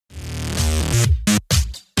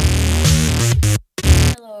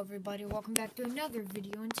everybody, welcome back to another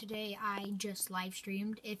video, and today I just live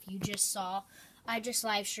streamed. If you just saw, I just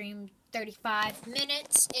live streamed 35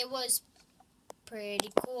 minutes. It was pretty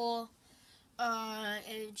cool.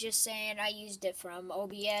 Just saying, I used it from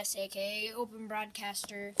OBS, aka Open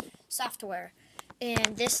Broadcaster software,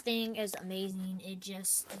 and this thing is amazing. It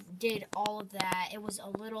just did all of that. It was a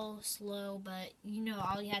little slow, but you know,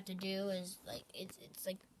 all you have to do is it's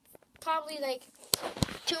like probably like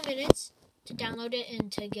 2 minutes to download it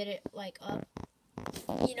and to get it like up.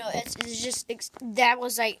 You know, it's just that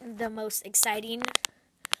was like the most exciting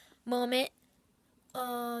moment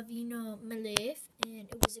of my life, and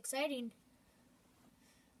it was exciting.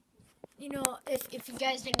 You know, if you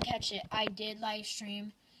guys didn't catch it, I did live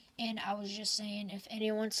stream, and I was just saying, if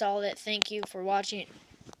anyone saw it, thank you for watching.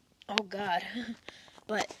 Oh God,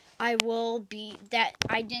 but I will be that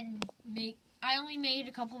I only made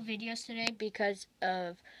a couple videos today because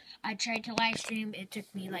I tried to live stream. It took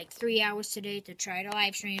me like 3 hours today to try to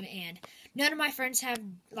live stream, and none of my friends have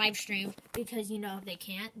live streamed because they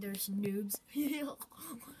can't. There's noobs,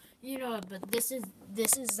 But this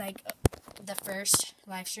is like the first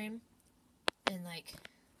live stream, and like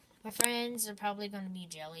my friends are probably gonna be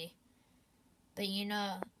jelly, but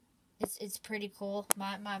it's pretty cool.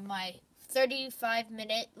 My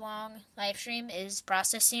 35-minute long live stream is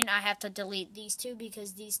processing. I have to delete these two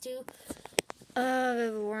because these two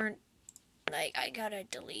weren't, like, I gotta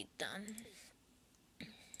delete them.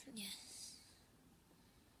 Yes.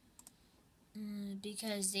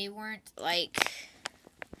 Because they weren't like,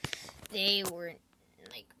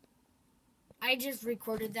 I just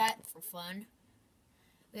recorded that for fun.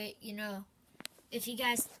 But if you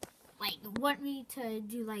guys want me to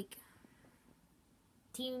do like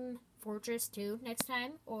Team Fortress 2 next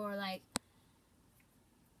time, or like,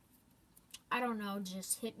 I don't know,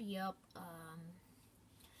 just hit me up.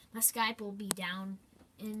 My Skype will be down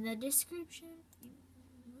in the description.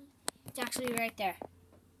 It's actually right there.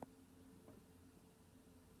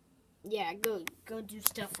 Yeah, go do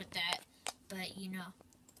stuff with that. But yeah,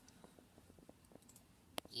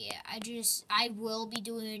 I will be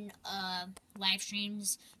doing live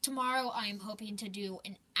streams tomorrow. I'm hoping to do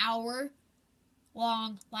an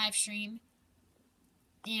hour-long live stream,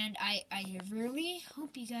 and I really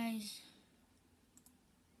hope you guys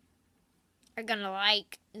are gonna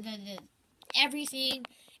like the everything.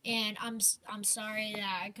 And I'm sorry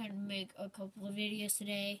that I couldn't make a couple of videos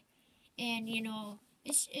today, and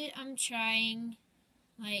I'm trying,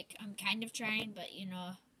 like, I'm kind of trying, but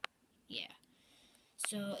yeah.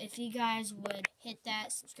 So if you guys would hit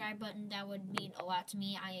that subscribe button, that would mean a lot to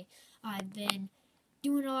me. I've been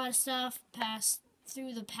doing a lot of stuff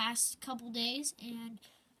through the past couple days, and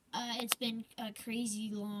it's been a crazy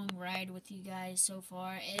long ride with you guys so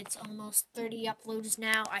far. It's almost 30 uploads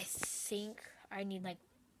now. I think I need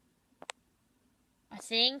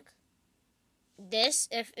this,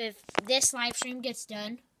 if this live stream gets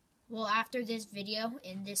done, well, after this video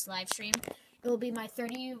in this live stream, it will be my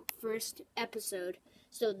 31st episode.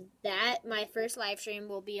 So that my first live stream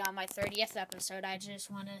will be on my 30th episode. I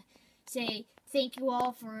just want to say thank you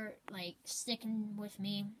all for like sticking with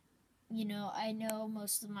me. I know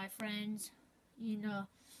most of my friends,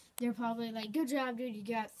 they're probably like, good job, dude, you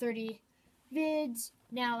got 30 vids.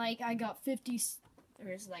 Now, like, I got 50,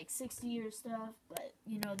 or it's like 60 or stuff, but,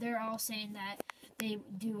 they're all saying that they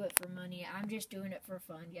do it for money. I'm just doing it for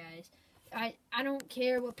fun, guys. I don't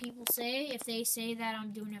care what people say. If they say that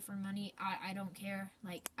I'm doing it for money, I don't care.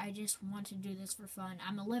 Like, I just want to do this for fun.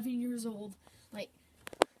 I'm 11 years old. Like,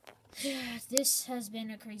 this has been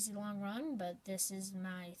a crazy long run, but this is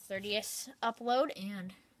my 30th upload,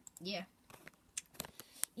 and yeah.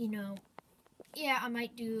 Yeah, I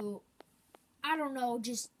might do, I don't know,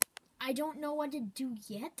 I don't know what to do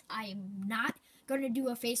yet. I'm not going to do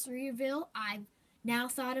a face reveal. I've now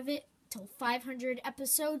thought of it till 500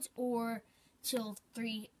 episodes, or till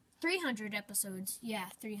 300 episodes. Yeah,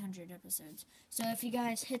 300 episodes. So if you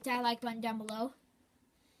guys hit that like button down below,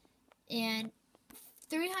 and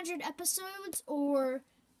 300 episodes, or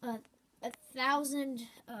 1,000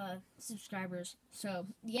 subscribers. So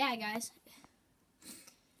yeah, guys,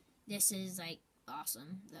 this is like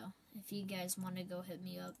awesome though. If you guys want to go hit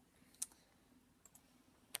me up,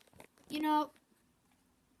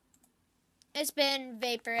 it's been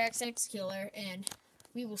Vapor XX Killer, and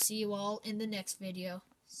we will see you all in the next video.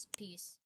 Peace.